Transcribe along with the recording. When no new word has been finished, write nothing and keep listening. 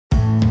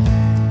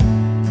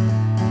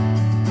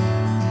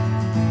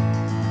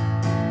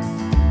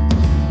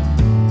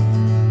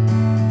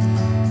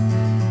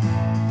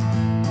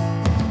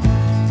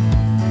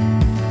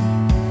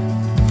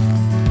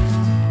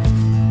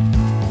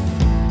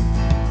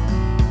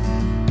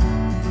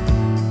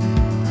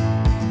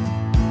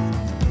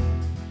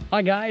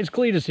Hi guys,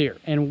 Cletus here,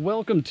 and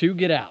welcome to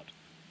Get Out.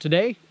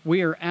 Today,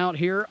 we are out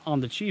here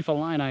on the Chief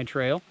Illini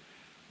Trail.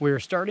 We're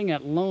starting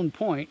at Lone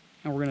Point,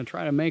 and we're going to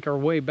try to make our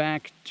way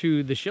back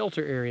to the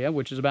shelter area,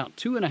 which is about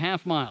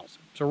 2.5 miles.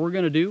 So we're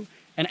going to do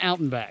an out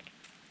and back.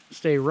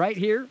 Stay right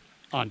here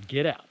on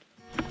Get Out.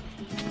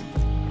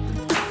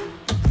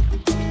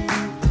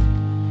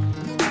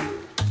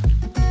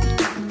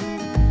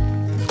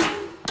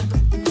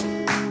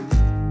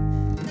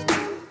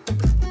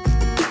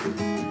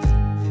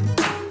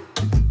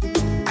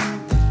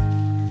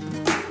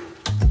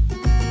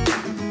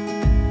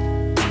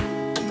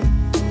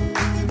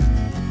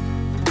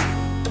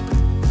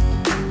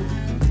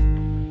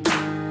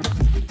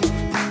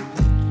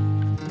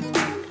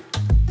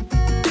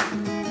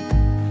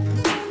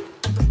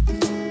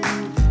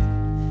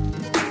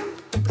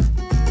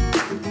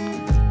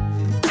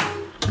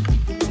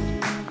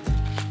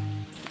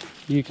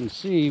 You can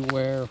see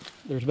where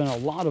there's been a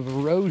lot of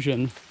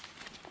erosion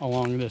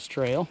along this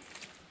trail.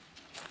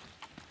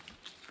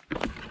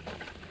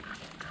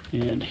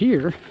 And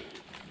here,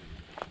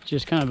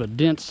 just kind of a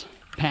dense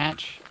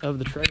patch of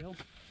the trail.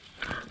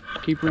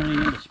 Keep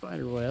running into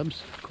spider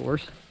webs, of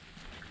course.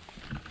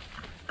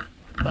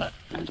 But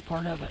that's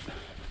part of it.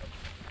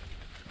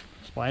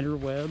 Spider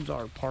webs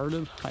are part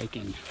of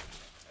hiking.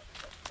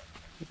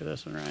 Look at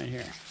this one right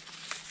here.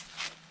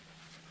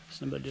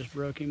 Somebody just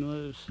broke him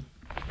loose.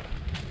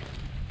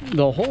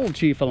 The whole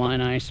Chief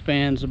Illini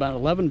spans about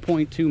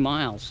 11.2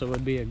 miles, so it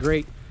would be a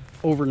great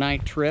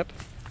overnight trip.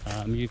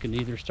 You can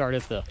either start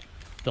at the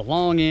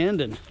long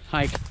end and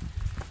hike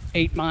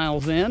 8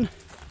 miles in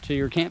to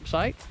your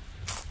campsite,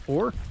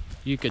 or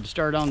you could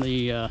start on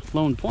the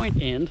Lone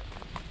Point end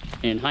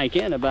and hike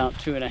in about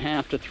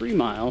 2.5 to 3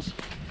 miles,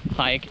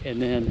 hike, and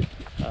then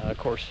of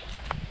course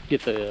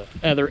get the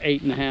other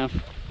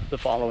 8.5 the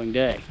following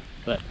day.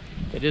 But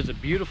it is a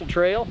beautiful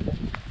trail,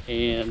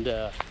 and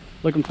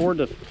looking forward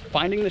to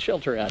finding the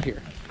shelter out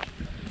here.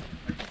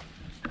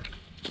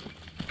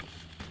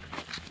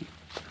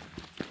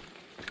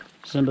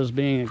 Simba's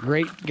being a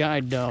great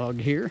guide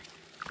dog here.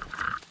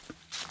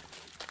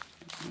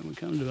 And we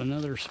come to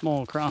another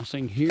small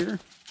crossing here.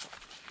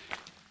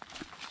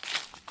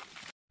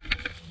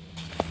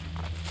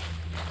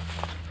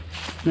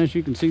 And as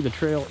you can see, the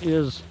trail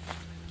is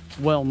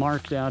well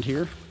marked out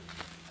here.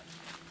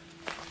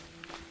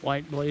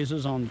 White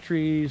blazes on the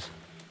trees.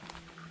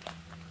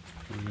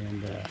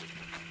 And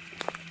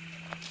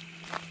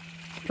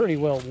pretty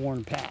well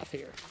worn path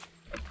here.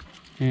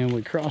 And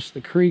we cross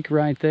the creek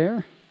right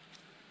there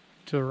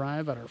to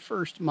arrive at our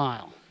first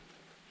mile.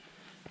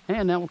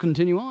 And now we'll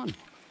continue on.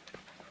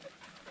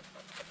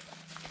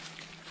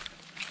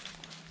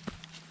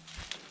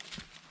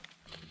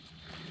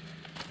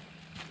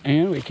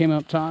 And we came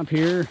up top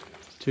here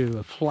to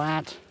a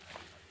flat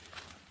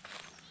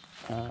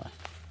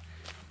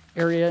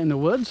area in the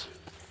woods.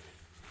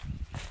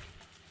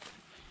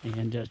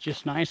 And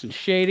just nice and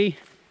shady.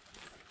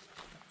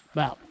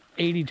 About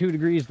 82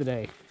 degrees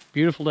today.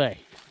 Beautiful day.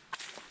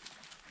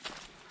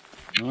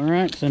 All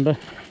right, Simba.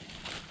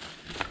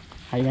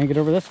 How you gonna get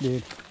over this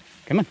dude?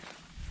 Come on.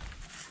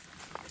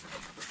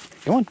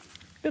 Go on.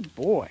 Good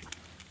boy.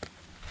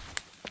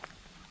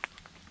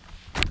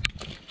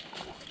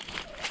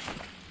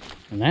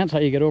 And that's how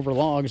you get over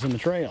logs in the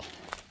trail.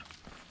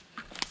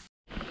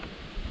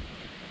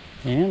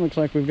 And looks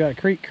like we've got a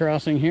creek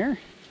crossing here.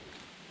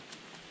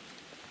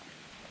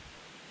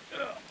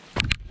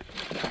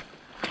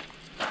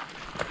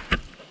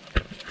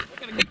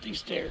 These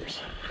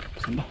stairs.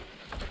 Simba.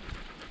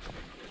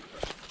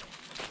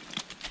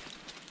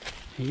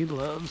 He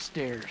loves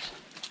stairs.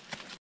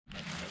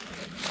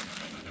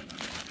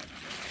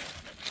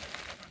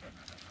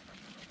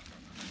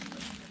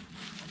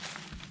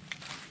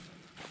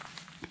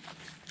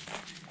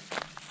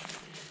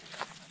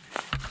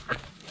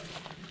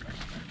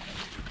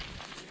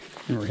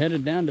 And we're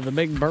headed down to the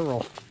big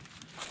burrow.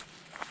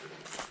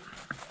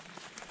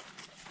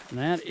 And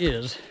that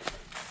is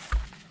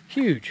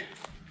huge.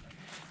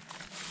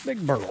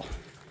 Big burrow.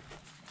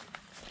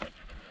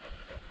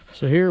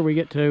 So here we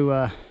get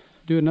to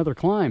do another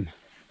climb.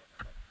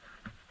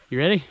 You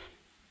ready?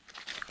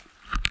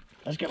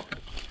 Let's go.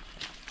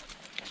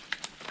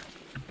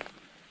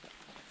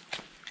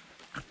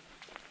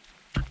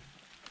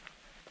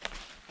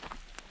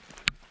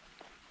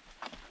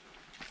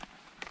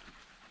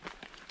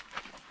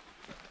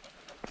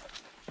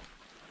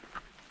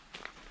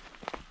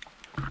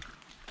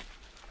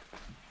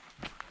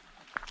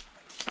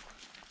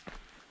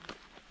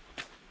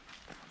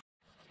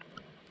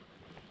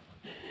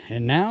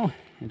 And now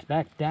it's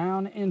back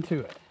down into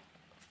it.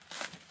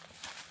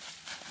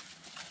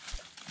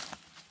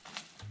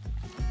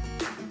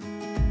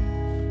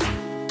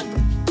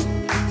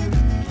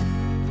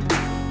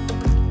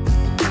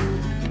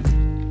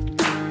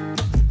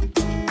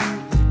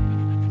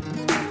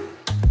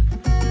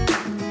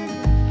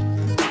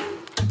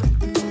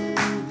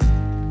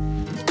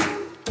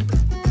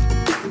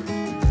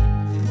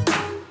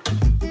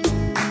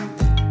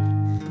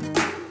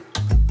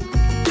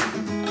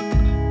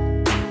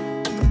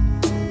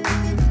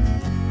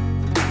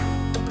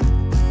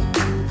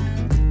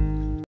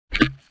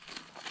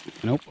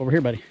 Nope, over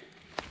here, buddy.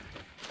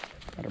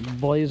 Gotta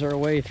blaze our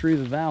way through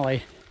the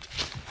valley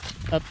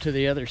up to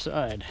the other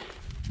side.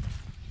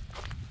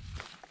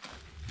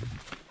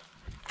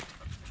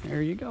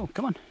 There you go.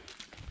 Come on.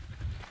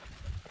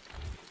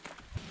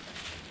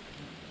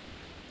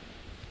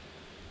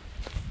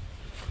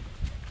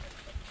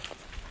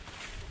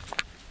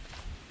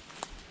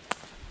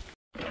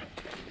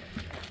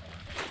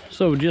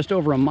 So just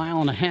over 1.5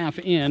 miles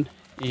in,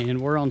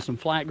 and we're on some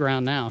flat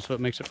ground now, so it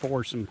makes it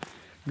for some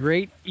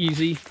great,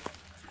 easy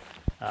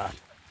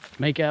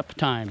make-up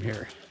time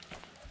here.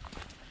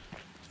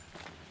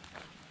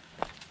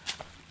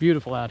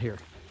 Beautiful out here.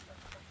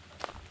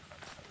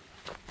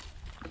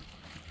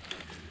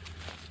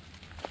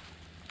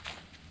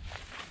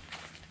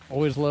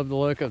 Always love the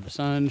look of the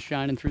sun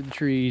shining through the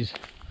trees.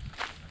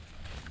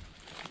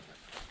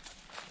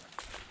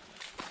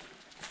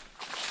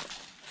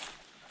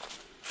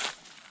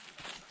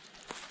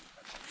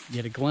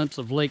 Get a glimpse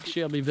of Lake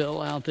Shelbyville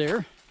out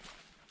there.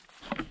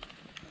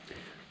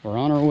 We're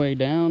on our way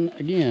down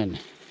again.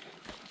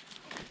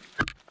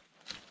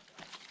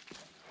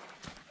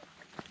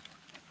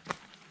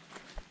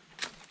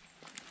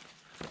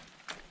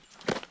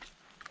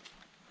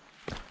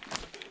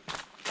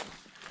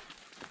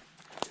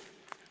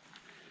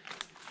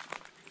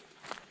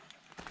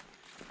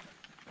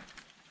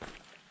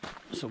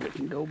 So we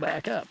can go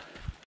back up.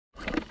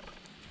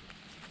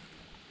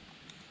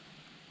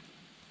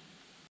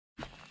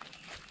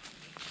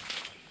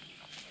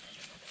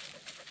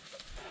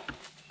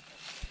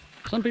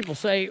 Some people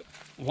say,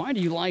 why do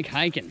you like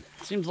hiking?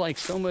 It seems like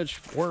so much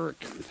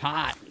work and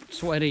hot and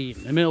sweaty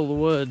in the middle of the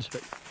woods.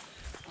 But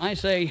I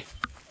say,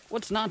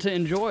 what's not to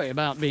enjoy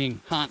about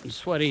being hot and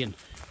sweaty and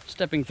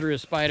stepping through a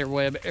spider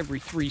web every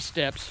 3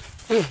 steps?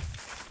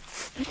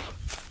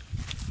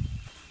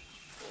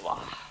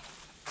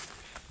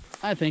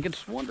 I think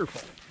it's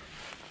wonderful.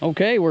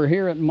 Okay, we're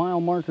here at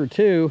mile marker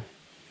 2.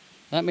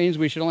 That means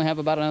we should only have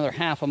about another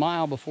 1/2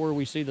 mile before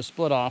we see the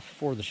split off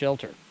for the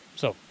shelter.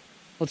 So,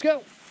 let's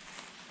go.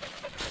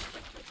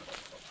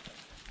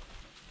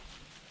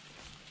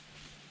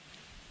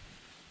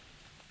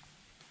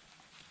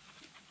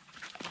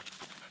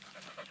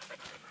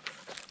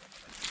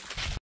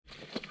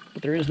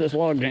 But there is this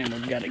log jam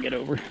we've got to get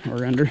over,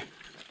 or under.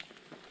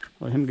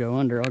 Let him go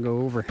under, I'll go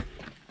over.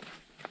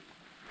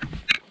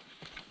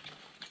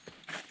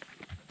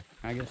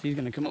 I guess he's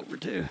gonna come over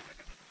too.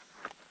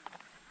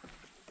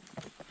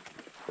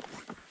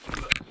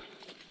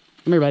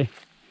 Come here, buddy.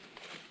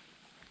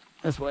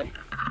 This way.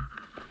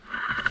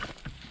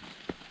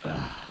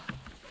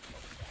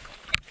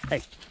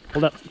 Hey,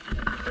 hold up.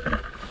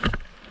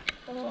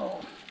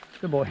 Oh,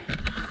 good boy.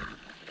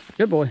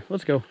 Good boy,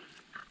 let's go.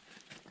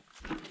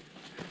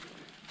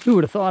 Who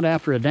would have thought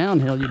after a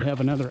downhill you'd have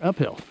another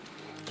uphill?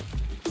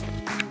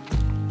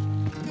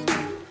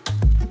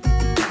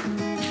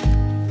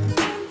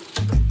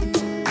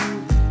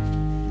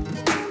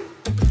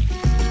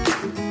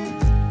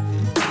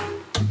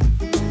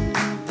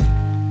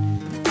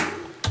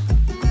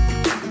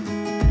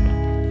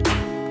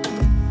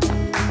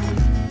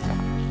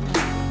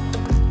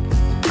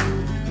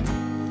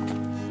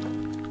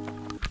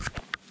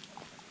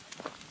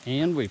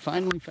 And we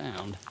finally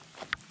found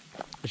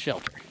the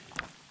shelter.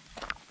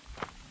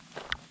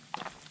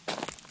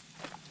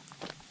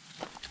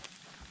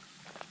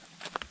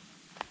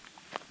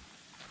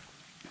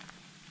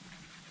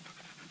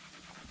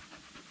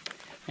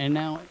 And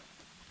now,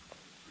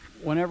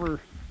 whenever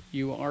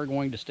you are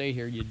going to stay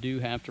here, you do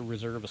have to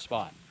reserve a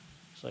spot.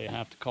 So you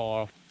have to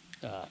call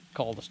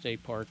the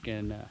state park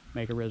and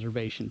make a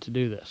reservation to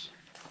do this.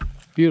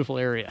 Beautiful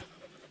area.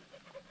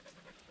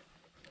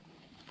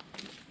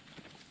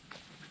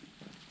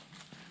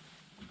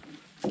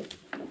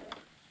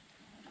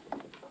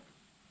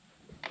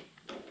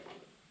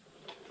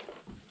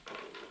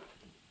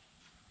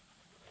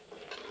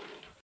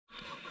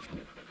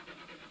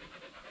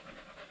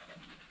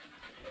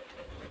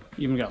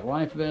 Even got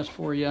life vest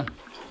for you,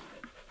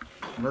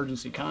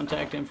 emergency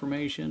contact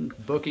information,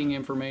 booking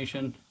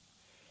information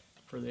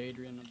for the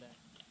Adrian and that.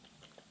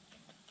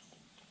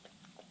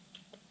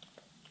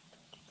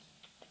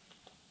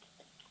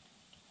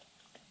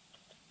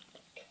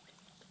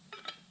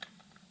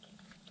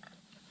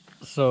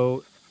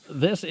 So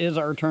this is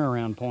our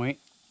turnaround point.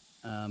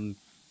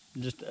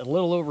 Just a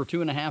little over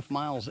 2.5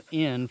 miles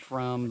in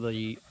from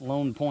the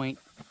Lone Point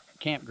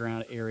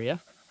campground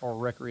area or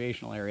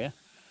recreational area.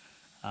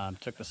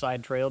 Took the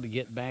side trail to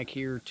get back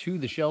here to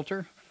the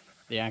shelter.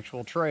 The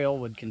actual trail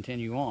would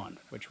continue on,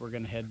 which we're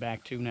going to head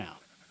back to now.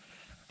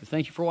 But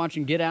thank you for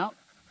watching Get Out.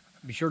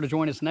 Be sure to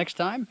join us next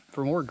time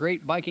for more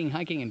great biking,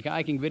 hiking, and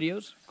kayaking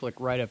videos. Click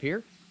right up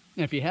here.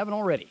 And if you haven't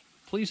already,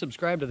 please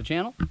subscribe to the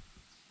channel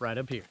right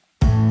up here.